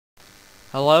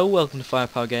Hello, welcome to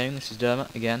Firepower Gaming. This is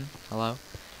Dermot again. Hello.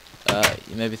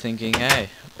 You may be thinking, hey,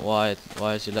 why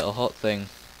is your little hut thing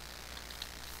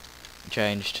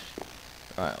changed?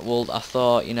 Right. Well, I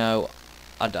thought,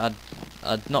 I'd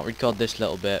not record this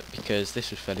little bit because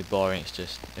this was fairly boring. It's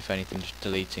just, if anything, just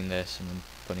deleting this and then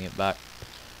putting it back.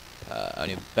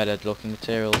 Only better looking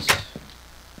materials.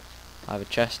 I have a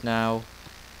chest now.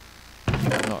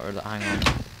 Not really. Hang on.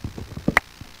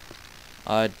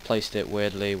 I'd placed it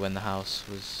weirdly when the house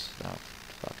was. Oh,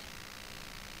 fuck.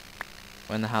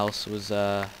 When the house was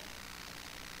the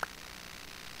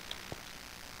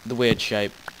weird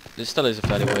shape. It still is a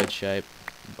fairly weird shape,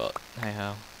 but hey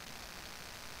ho.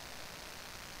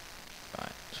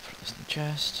 Right, let's put this in the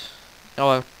chest. Oh,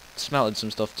 I smelted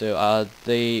some stuff too.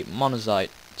 The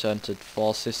monazite turned to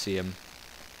falsicium.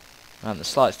 And the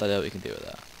slightest idea what you can do with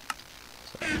that.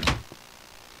 So,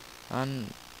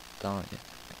 and darn it.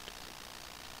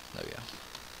 There we go.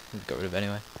 Got rid of it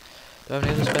anyway. Do I have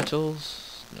any other spare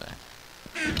tools? No.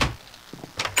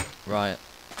 Right.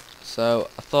 So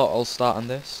I thought I'll start on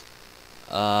this.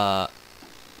 Well,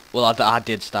 I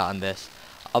did start on this.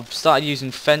 I've started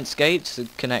using fence gates to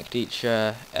connect each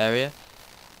area.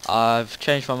 I've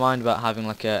changed my mind about having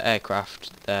like a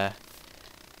aircraft there.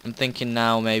 I'm thinking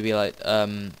now maybe like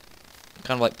kind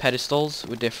of like pedestals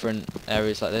with different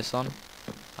areas like this on,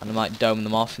 and I might dome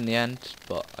them off in the end,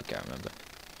 but I can't remember.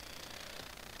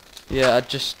 Yeah, I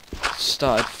just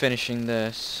started finishing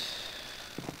this.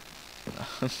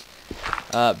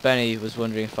 Benny was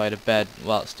wondering if I had a bed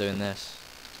whilst doing this.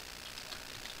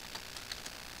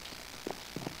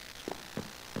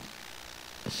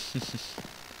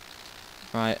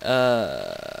 Right,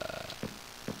 oh,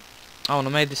 and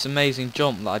I made this amazing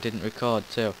jump that I didn't record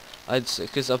too.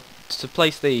 Because to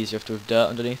place these, you have to have dirt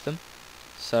underneath them.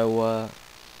 So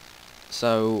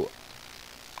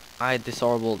I had this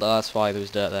horrible. That's why there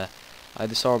was dirt there. I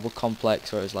had this horrible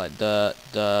complex where it was like dirt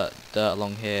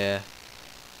along here,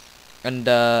 and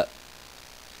I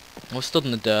was stood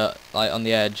in the dirt, like on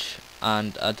the edge,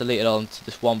 and I deleted all into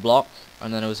this one block,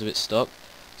 and then I was a bit stuck.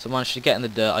 So I managed to get in the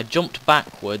dirt. I jumped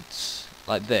backwards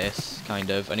like this, kind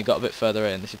of, and it got a bit further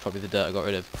in. This is probably the dirt I got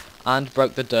rid of, and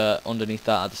broke the dirt underneath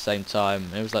that at the same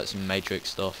time. It was like some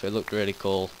Matrix stuff. It looked really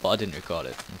cool, but I didn't record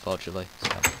it, unfortunately. So,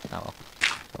 oh well.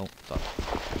 Oh fuck.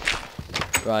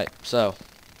 Right, so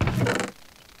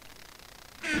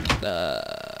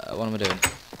what am I doing?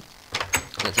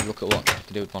 Let's have a look at what I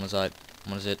can do with monazite.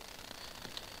 What is it?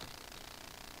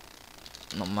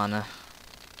 Not mana.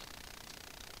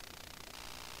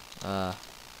 I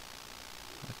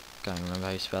can't remember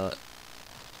how you spell it.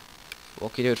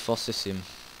 What can you do with falsicium?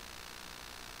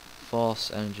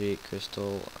 Force, energy,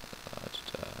 crystal. I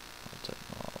don't know.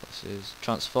 This is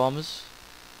transformers.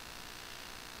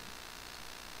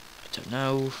 I don't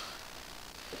know.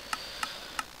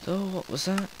 So what was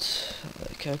that?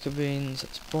 Cocoa beans.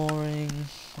 That's boring.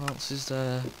 What else is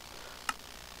there?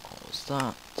 What was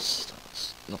that?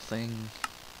 That's nothing.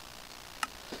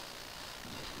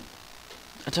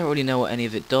 I don't really know what any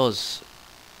of it does.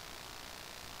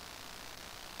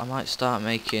 I might start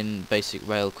making basic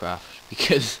railcraft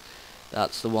because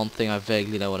that's the one thing I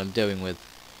vaguely know what I'm doing with.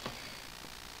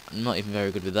 I'm not even very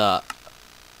good with that.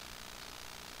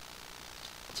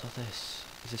 What's all this?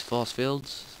 Is this force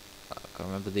fields? I can't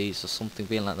remember these or something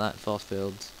being like that. Force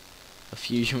fields. A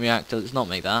fusion reactor. Let's not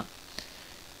make that.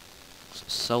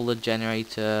 Solar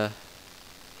generator.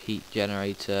 Heat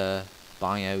generator.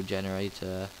 Bio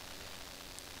generator.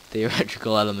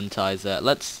 Theoretical elementizer.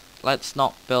 Let's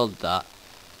not build that.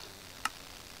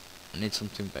 I need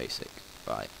something basic.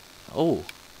 Right. Oh.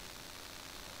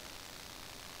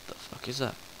 The fuck is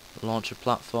that? Launcher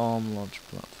platform, launcher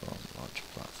platform, launcher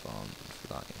platform. For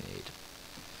that you need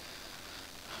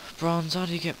bronze. How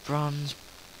do you get bronze?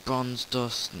 Bronze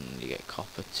dust, and you get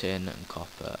copper, tin, and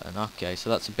copper. And okay, so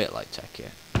that's a bit like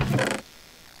Technic.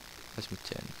 Where's my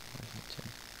tin? Where's my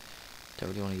tin? Don't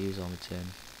really want to use all my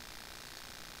tin.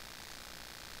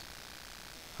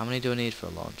 How many do I need for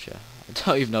a launcher? I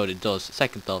don't even know what it does.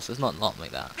 Second thoughts, it's not like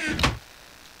that.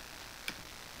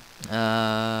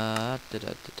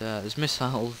 There's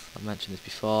missiles. I mentioned this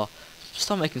before.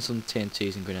 Start making some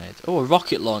TNTs and grenades. Oh, a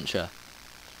rocket launcher.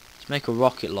 Let's make a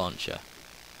rocket launcher.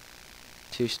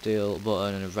 2 steel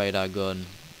button and a radar gun.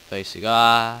 Basic.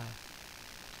 What's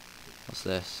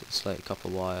this? It's like copper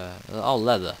wire. Oh,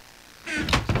 leather. So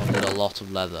I need a lot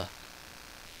of leather.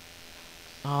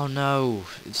 Oh no,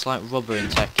 it's like rubber in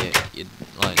Technic. You'd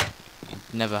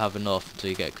never have enough until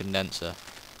you get a condenser,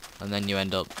 and then you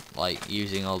end up like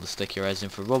using all the sticky resin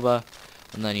for rubber,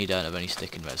 and then you don't have any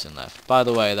sticking resin left. By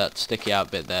the way, that sticky out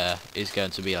bit there is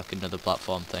going to be like another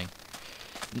platform thing.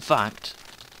 In fact,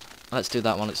 Let's do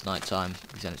that while it's night time,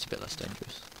 because then it's a bit less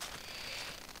dangerous.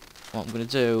 What I'm going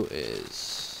to do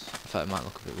is... in fact, it might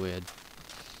look a bit weird.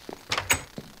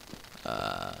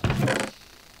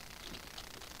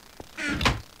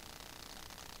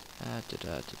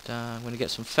 I'm going to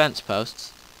get some fence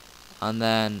posts, and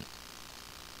then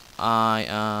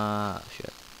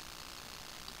shit.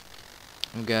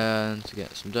 I'm going to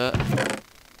get some dirt.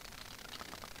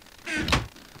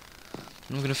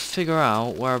 I'm going to figure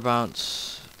out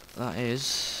whereabouts that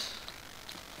is.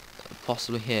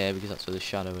 Possibly here, because that's where the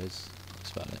shadow is.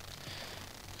 That's about it.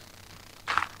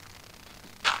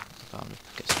 I'll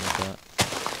just get some dirt.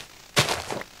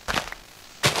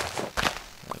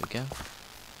 There we go.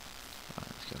 Right,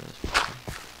 let's get rid of this.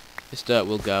 This dirt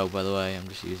will go, by the way. I'm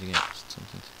just using it as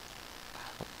something to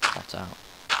pot out.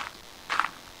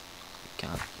 You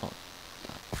can't pot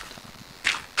that down.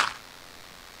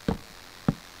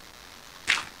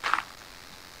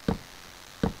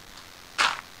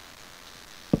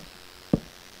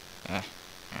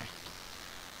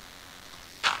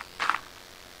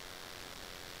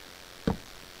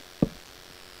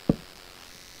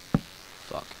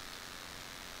 Fuck.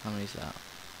 How many is that?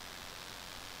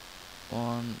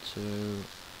 1, 2.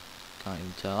 Can't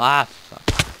even tell. Ah, fuck.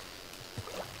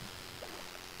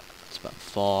 It's about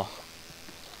 4.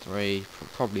 3.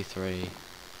 Probably 3.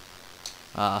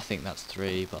 I think that's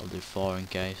 3, but I'll do 4 in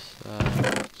case.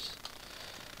 That's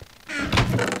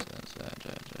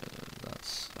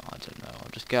I don't know.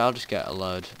 I'll just get a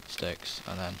load of sticks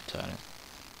and then turn it.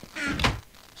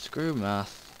 Screw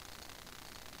math.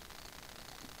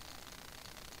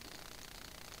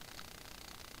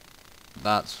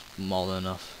 That's more than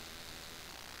enough.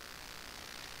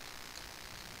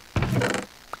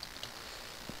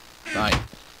 Right.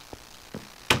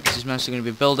 This is mostly going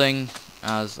to be building,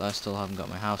 as I still haven't got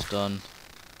my house done.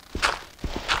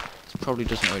 It probably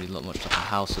doesn't really look much like a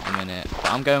house at the minute.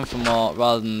 But I'm going for more,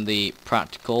 rather than the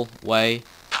practical way,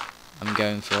 I'm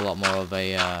going for a lot more of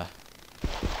a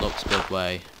looks good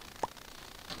way.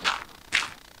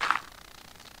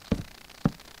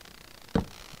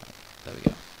 There we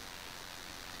go.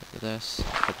 Look at this.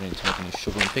 Probably need to make a new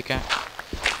shovel and pickaxe.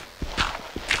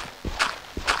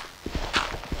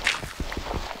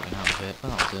 Bit, but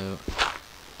that'll do.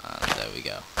 And there we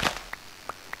go.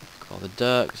 Got all the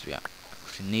dirt, because we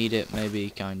actually need it,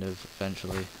 maybe, kind of,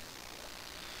 eventually.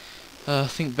 I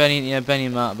think Benny and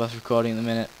Matt are both recording at the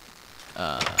minute.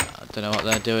 I don't know what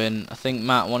they're doing. I think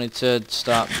Matt wanted to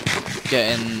start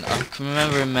getting... I can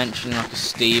remember him mentioning like a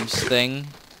Steve's thing.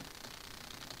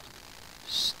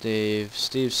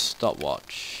 Steve's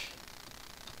stopwatch.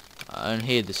 And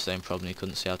he had the same problem, he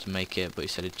couldn't see how to make it, but he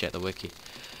said he'd check the wiki.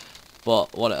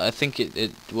 But what I think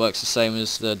it works the same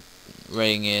as the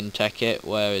raying in Technic,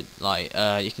 where it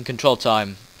you can control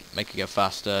time, make it go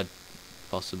faster,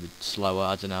 possibly slower.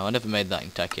 I don't know. I never made that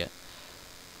in Technic.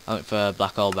 I went for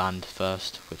Black Hole Band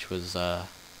first, which was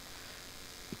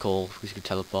cool because you could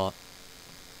teleport.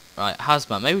 Right,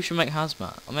 hazmat. Maybe we should make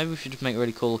hazmat, or maybe we should just make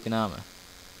really cool looking armor.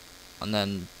 And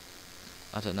then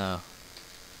I don't know.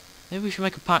 Maybe we should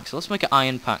make a Paxel. Let's make an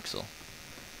iron Paxel.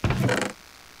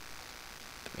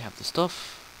 We have the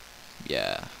stuff.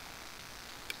 Yeah.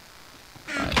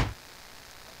 Right.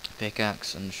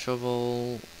 Pickaxe and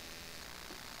shovel.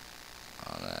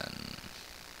 And then...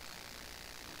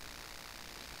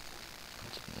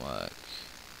 that didn't work.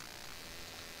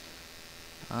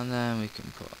 And then we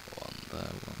can put one there,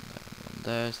 one there, one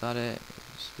there. Is that it?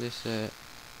 Is this it?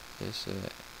 This it?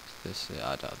 Is this it?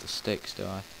 I don't have the sticks, do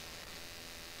I?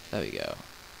 There we go.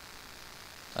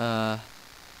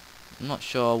 I'm not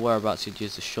sure whereabouts you'd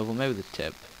use the shovel, maybe the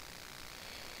tip.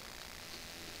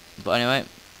 But anyway,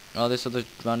 all this other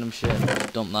random shit,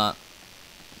 dump that.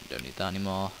 Don't need that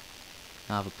anymore.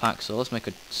 I have a pack, so let's make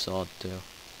a sword too.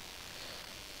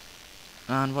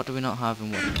 And what do we not have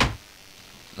in wood?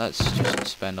 Let's just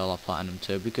spend all our platinum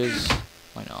too, because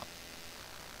why not?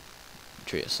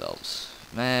 Treat ourselves.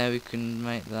 Maybe we can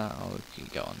make that, or we can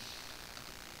go on.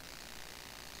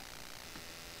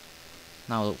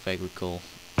 Now we look vaguely cool.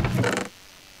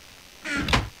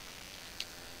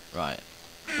 Right.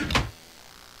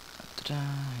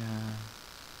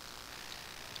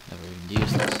 Never even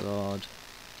used that sword.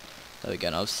 There we go.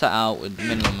 Now I've set out with the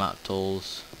minimum amount of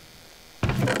tools.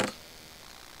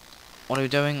 What are we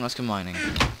doing? Let's go mining.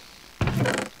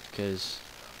 Because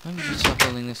maybe we should start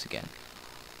building this again.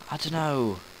 I don't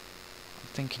know. I'm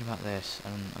thinking about this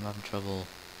and I'm having trouble.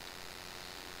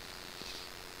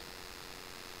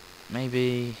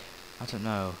 Maybe, I don't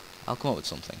know. I'll come up with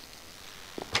something.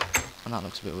 And that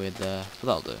looks a bit weird there, but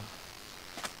that'll do.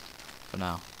 For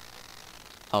now.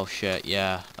 Oh shit,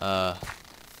 yeah.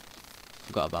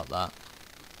 Forgot about that.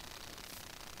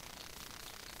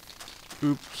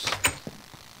 Oops.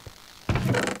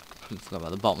 Completely forgot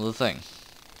about the bottom of the thing.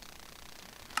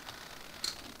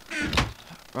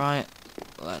 Right,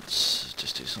 let's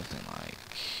just do something like...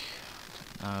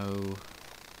 No...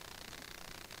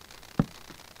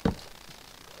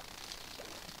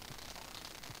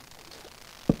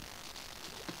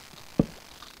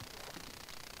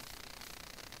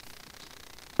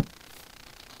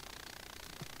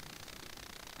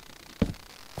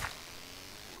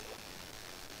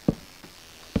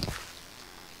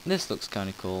 This looks kind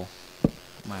of cool.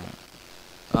 Why not?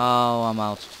 Oh, I'm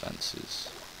out of fences.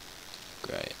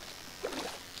 Great.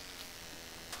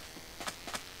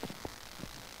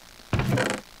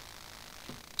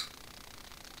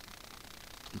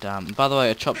 Damn. By the way,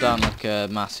 I chopped down like a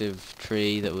massive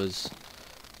tree that was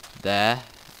there.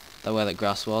 That where that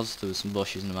grass was, there was some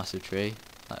bushes and a massive tree.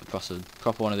 Like a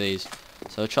proper one of these.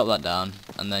 So I chopped that down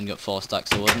and then got 4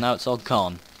 stacks of wood and now it's all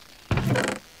gone.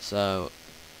 So...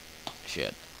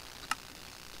 shit.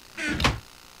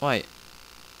 Wait.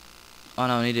 Oh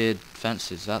no, I needed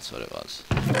fences, that's what it was.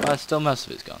 But still most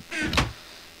of it's gone.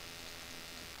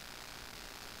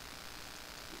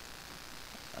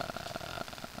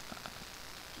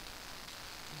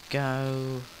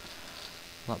 Go.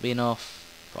 Will that be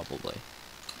enough? Probably.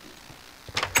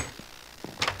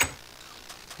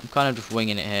 I'm kind of just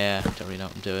winging it here, don't really know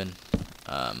what I'm doing.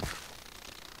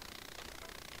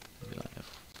 Maybe kind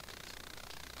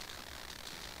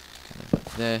of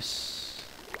like this.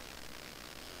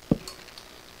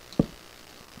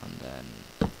 And then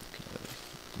kind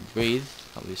of breathe,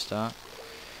 that'll be a start.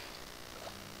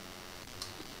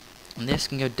 And this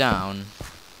can go down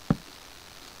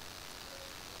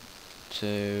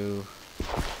to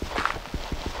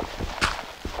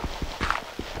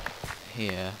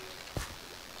here.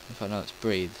 If I know it's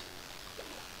breathe.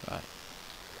 Right.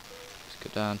 Let's go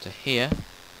down to here.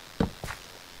 Kind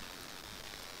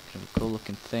of a cool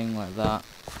looking thing like that.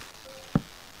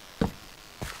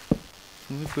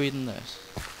 Can we breathe in this?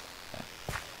 Okay.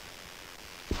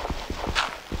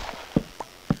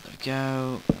 There we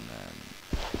go. And then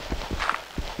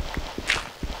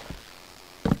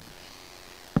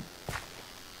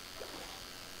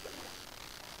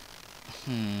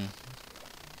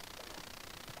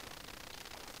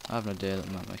I have an idea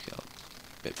that might make it a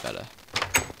bit better.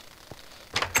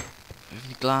 Do we have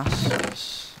any glass?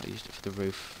 Yes, I used it for the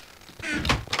roof.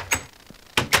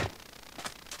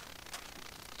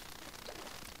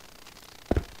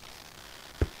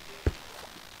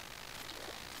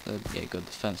 Yeah, good,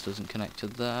 the fence doesn't connect to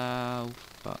there. Oh,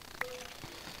 fuck.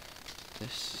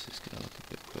 This is gonna look a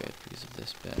bit weird because of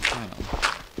this bit. Hang on.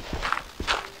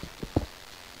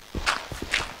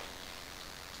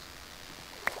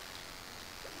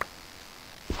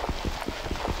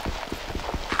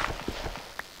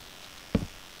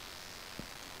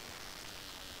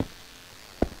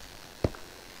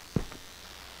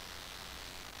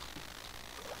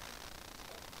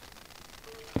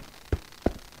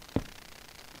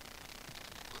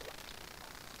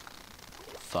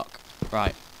 Fuck.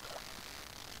 Right.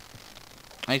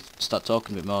 I need to start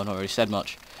talking a bit more, I've not really said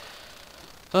much.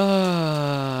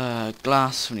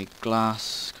 Glass, we need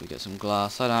glass. Can we get some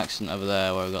glass? I had an accident over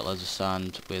there where we got loads of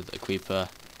sand with a creeper.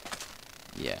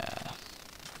 Yeah.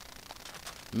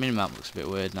 The minimap looks a bit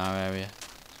weird in our area.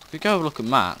 If we go have a look at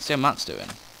Matt, see how Matt's doing.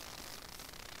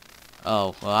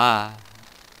 Oh, well,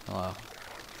 hello.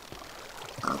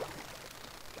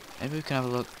 Maybe we can have a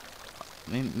look.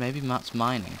 Maybe Matt's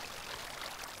mining.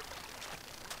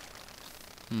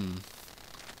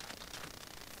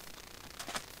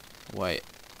 Wait,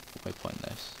 waypoint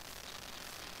this.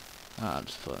 I'll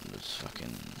just put in this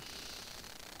fucking...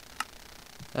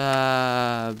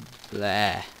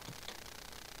 bleh.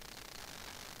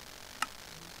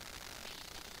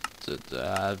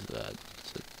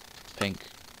 Pink.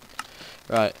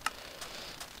 Right.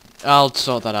 I'll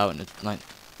sort that out in a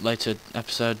later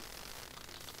episode.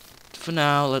 For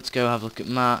now, let's go have a look at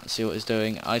Matt, see what he's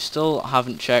doing. I still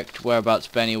haven't checked whereabouts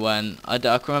Benny went. I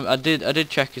did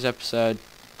check his episode,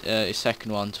 his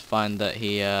second one, to find that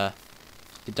he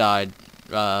died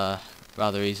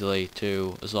rather easily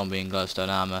to a zombie in glowstone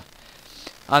armor.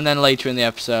 And then later in the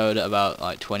episode, about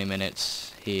like 20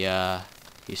 minutes, he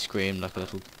screamed like a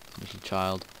little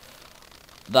child.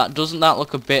 Doesn't that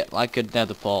look a bit like a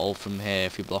nether portal from here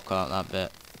if you block out that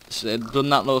bit? So, doesn't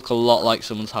that look a lot like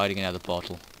someone's hiding a nether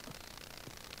portal?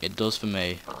 It does for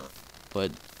me,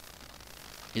 but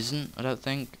isn't, I don't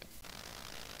think.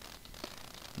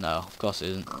 No, of course it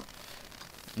isn't.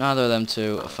 Neither of them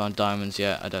two have found diamonds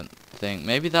yet, I don't think.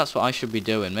 Maybe that's what I should be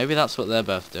doing. Maybe that's what they're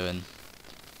both doing.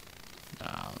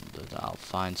 No, I'll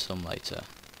find some later.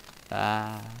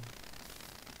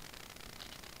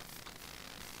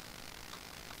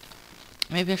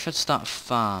 Maybe I should start a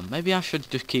farm. Maybe I should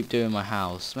just keep doing my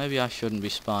house. Maybe I shouldn't be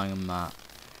spying on Matt.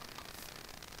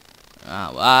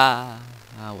 Well.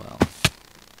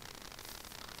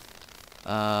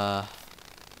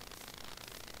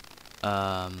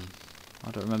 I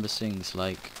don't remember seeing this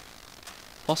lake.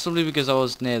 Possibly because I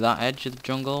was near that edge of the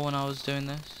jungle when I was doing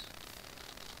this.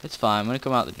 It's fine, when I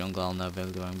come out of the jungle I'll know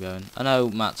vaguely where I'm going. I know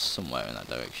Matt's somewhere in that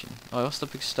direction. Oh, what's the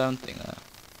big stone thing there?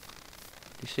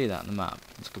 Do you see that on the map?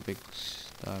 It's like a big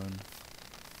stone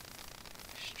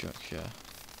structure.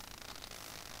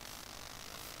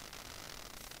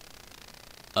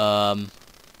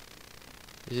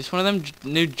 Is this one of them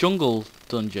new jungle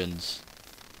dungeons?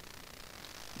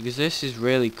 Because this is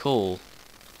really cool.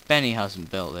 Benny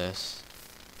hasn't built this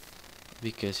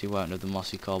because he won't have the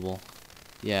mossy cobble.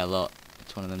 Yeah, look,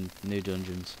 it's one of them new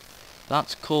dungeons.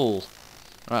 That's cool.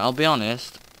 Right, I'll be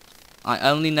honest, I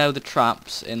only know the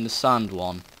traps in the sand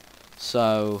one.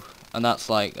 So, and that's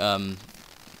like,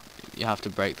 you have to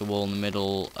break the wall in the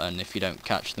middle, and if you don't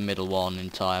catch the middle one in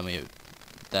time,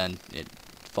 then it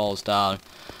falls down.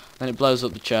 Then it blows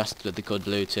up the chest with the good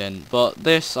loot in. But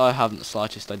this, I haven't the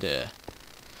slightest idea.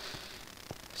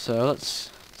 So let's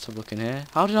have a look in here.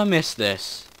 How did I miss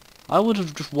this? I would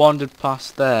have just wandered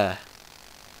past there.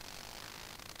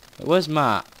 Where's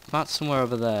Matt? Matt's somewhere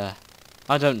over there.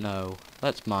 I don't know.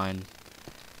 Let's mine.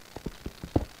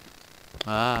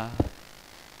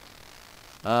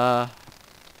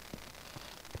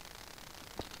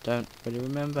 Don't really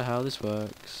remember how this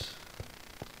works.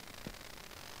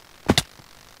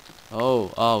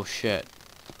 Oh shit.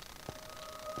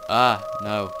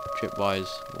 No. Tripwise.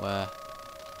 Where?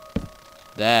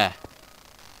 There.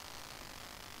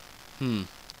 Can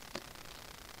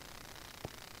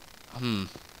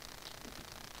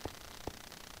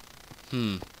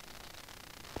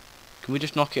we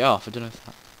just knock it off? I don't know if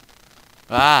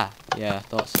that... yeah, I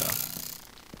thought so.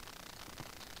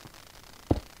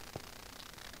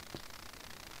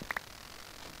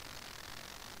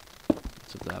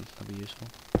 What's up there? That'd be useful.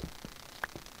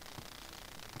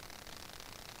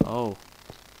 Oh.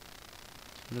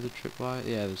 Another tripwire?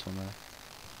 Yeah, there's one there.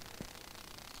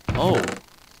 Oh!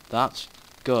 That's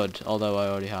good, although I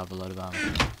already have a load of ammo.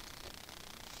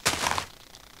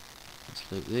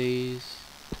 Let's loot these.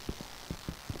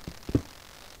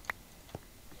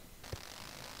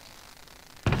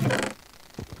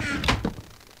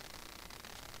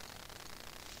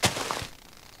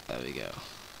 There we go.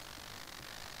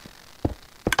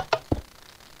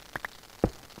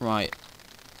 Right.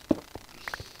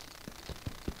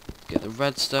 Get the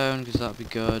redstone, because that'd be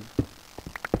good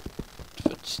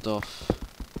for stuff.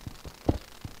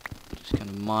 Just kind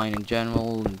of mine in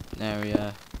general, an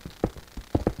area.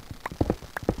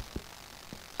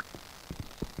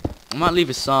 I might leave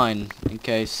a sign in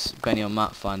case Benny or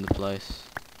Matt find the place,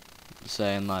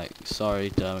 saying like, sorry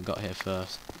Dermot got here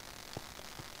first.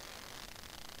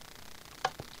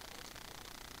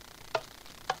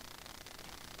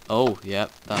 Oh,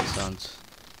 yep, that sounds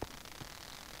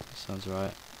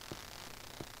right.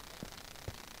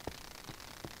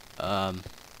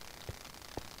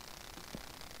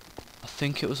 I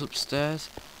think it was upstairs.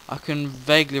 I can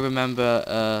vaguely remember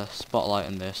a spotlight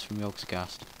in this from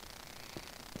Yogscast.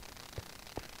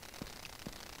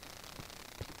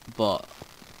 But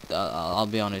I'll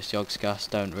be honest, Yogscast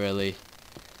don't really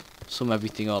sum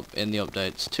everything up in the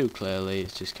updates too clearly.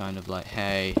 It's just kind of like,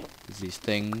 hey, there's these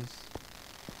things.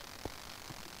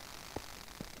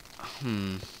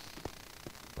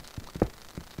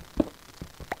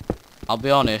 I'll be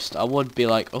honest, I would be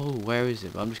like, oh, where is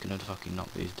it? But I'm just gonna fucking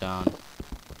knock these down.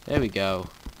 There we go.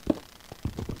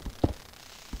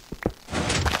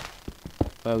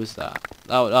 Where was that?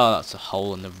 Oh, that's a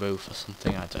hole in the roof or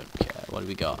something. I don't care. What do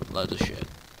we got? Loads of shit.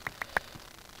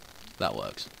 That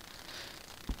works.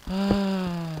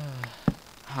 How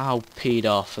peed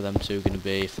off are them two gonna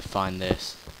be if they find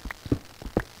this?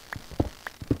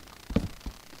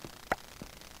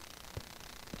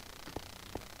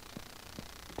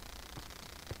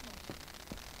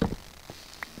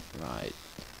 Right.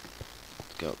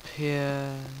 Go up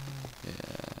here.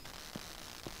 Yeah.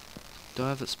 Do I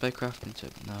have that spare crafting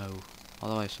tip? No.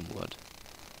 Although I have some wood.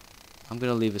 I'm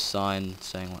gonna leave a sign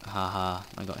saying like, haha,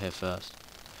 I got here first.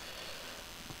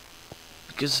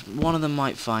 Because one of them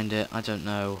might find it, I don't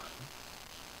know.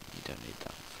 You don't need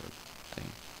that for a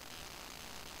thing.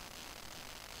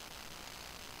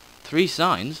 3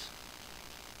 signs?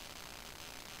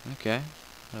 Okay,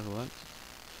 that'll work.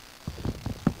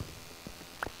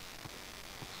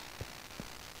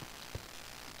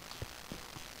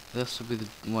 This will be the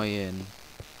way in.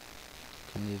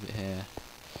 Can leave it here.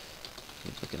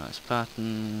 Looks like a nice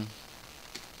pattern.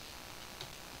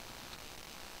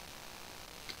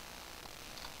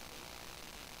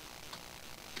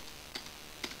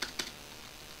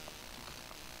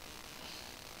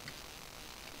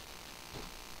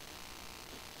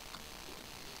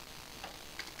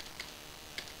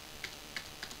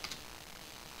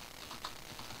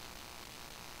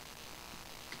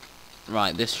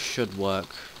 Right, this should work.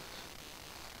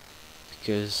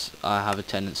 Because I have a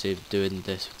tendency of doing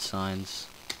this with signs.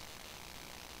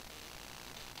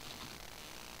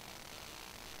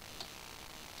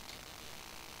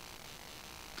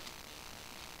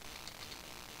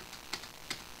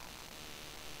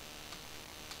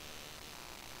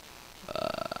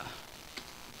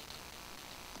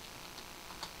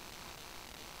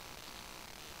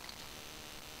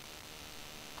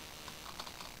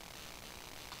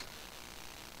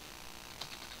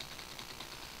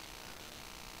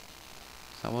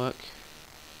 Does that work?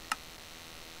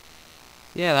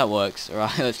 Yeah, that works.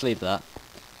 Alright, let's leave that.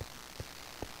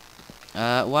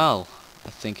 Well, I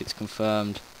think it's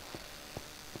confirmed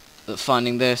that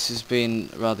finding this has been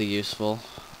rather useful.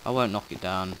 I won't knock it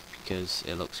down because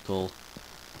it looks cool.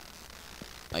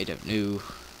 I don't know.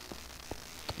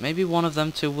 Maybe one of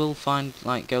them two will find,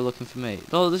 like, go looking for me.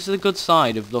 Oh, this is a good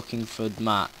side of looking for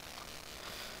Matt,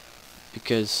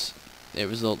 because it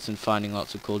results in finding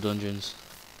lots of cool dungeons.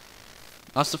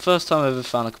 That's the first time I've ever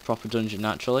found like a proper dungeon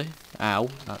naturally. Ow,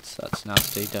 that's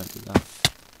nasty, don't do that.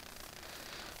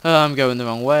 I'm going the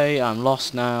wrong way, I'm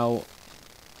lost now.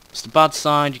 It's the bad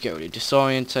side, you get really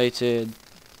disorientated.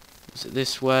 Is it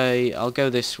this way? I'll go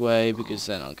this way because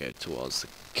then I'll go towards the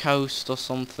coast or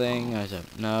something, I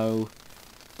don't know.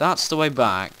 That's the way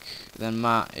back, then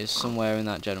Matt is somewhere in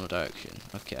that general direction.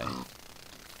 Okay.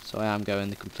 So I am going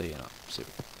the complete opposite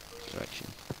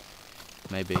direction.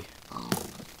 Maybe.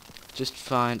 Just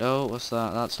find, oh, what's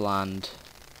that? That's land.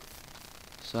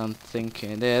 So I'm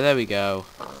thinking, there we go.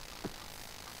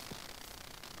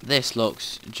 This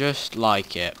looks just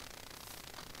like it.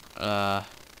 Ow.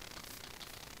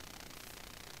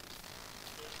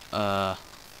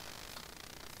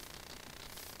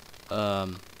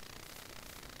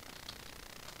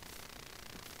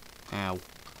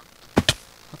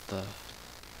 What the?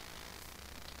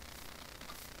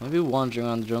 Maybe wandering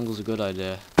around the jungle is a good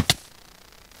idea.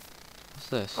 What's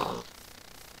this?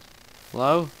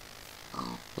 Hello?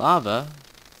 Lava?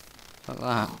 Like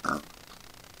that.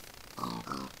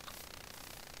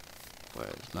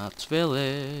 Where's Matt's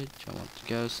village? I want to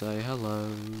go say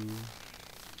hello.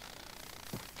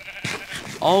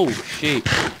 Oh, sheep.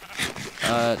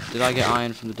 Did I get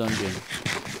iron from the dungeon?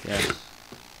 Yes.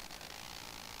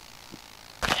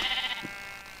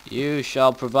 You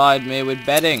shall provide me with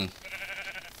bedding.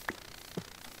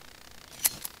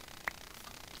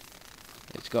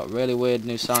 It's got really weird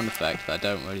new sound effects that I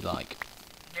don't really like.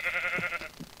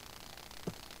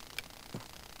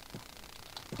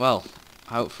 Well,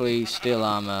 hopefully steel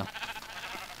armor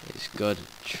is good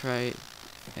trading.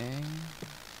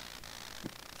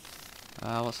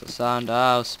 What's the sound?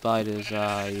 Oh, spiders.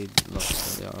 You look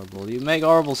really horrible. You make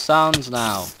horrible sounds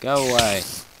now. Go away.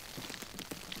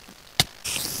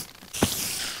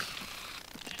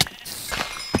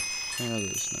 How many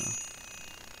others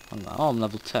now? I'm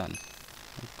level 10.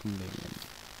 How convenient.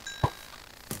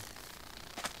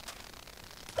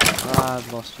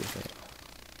 I've lost you here.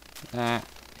 Nah,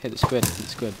 hit the squid, hit the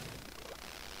squid.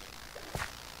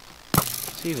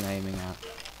 What's he even aiming at?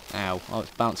 Ow. Oh,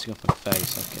 it's bouncing off my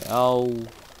face. Okay. Oh,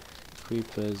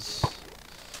 creepers.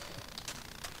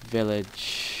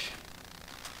 Village.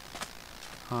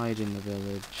 Hide in the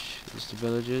village. Is the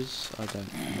villagers? I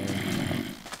don't know.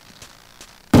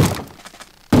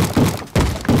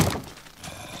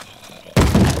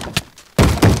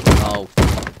 Oh.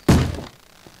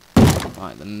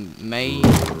 Right, the main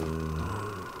door.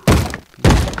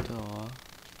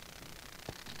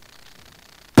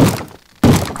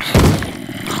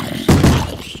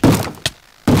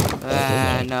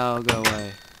 No, go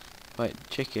away. Wait,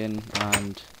 chicken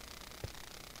and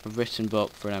a written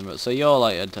book for an emerald. So you're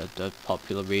like a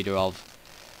popular reader of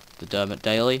the Dermot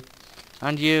Daily,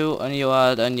 and you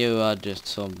are just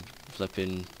some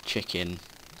flipping chicken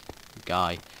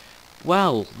guy.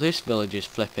 Well, this village is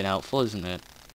flipping helpful, isn't it?